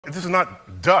this is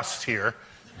not dust here.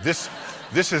 This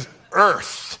is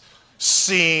Earth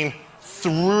seen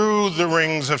through the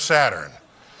rings of Saturn.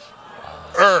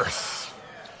 Earth.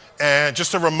 And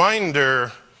just a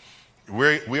reminder,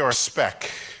 we are a speck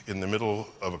in the middle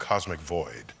of a cosmic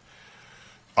void,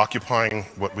 occupying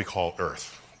what we call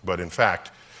Earth. But in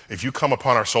fact, if you come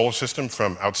upon our solar system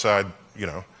from outside,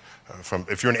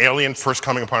 if you're an alien first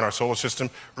coming upon our solar system,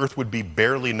 Earth would be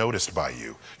barely noticed by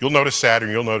you. You'll notice Saturn,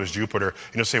 you'll notice Jupiter,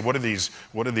 and you'll say, what are these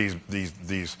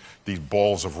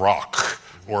balls of rock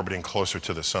orbiting closer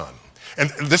to the sun? And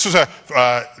this is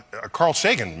Carl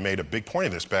Sagan made a big point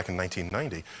of this back in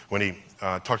 1990 when he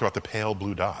talked about the pale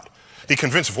blue dot. He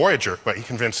convinced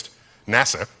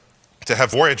NASA to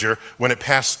have Voyager, when it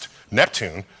passed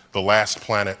Neptune, the last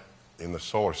planet in the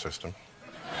solar system,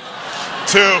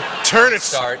 to turn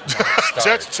its... I'm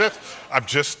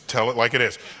just tell it like it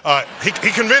is.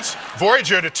 He convinced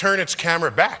Voyager to turn its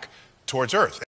camera back towards Earth.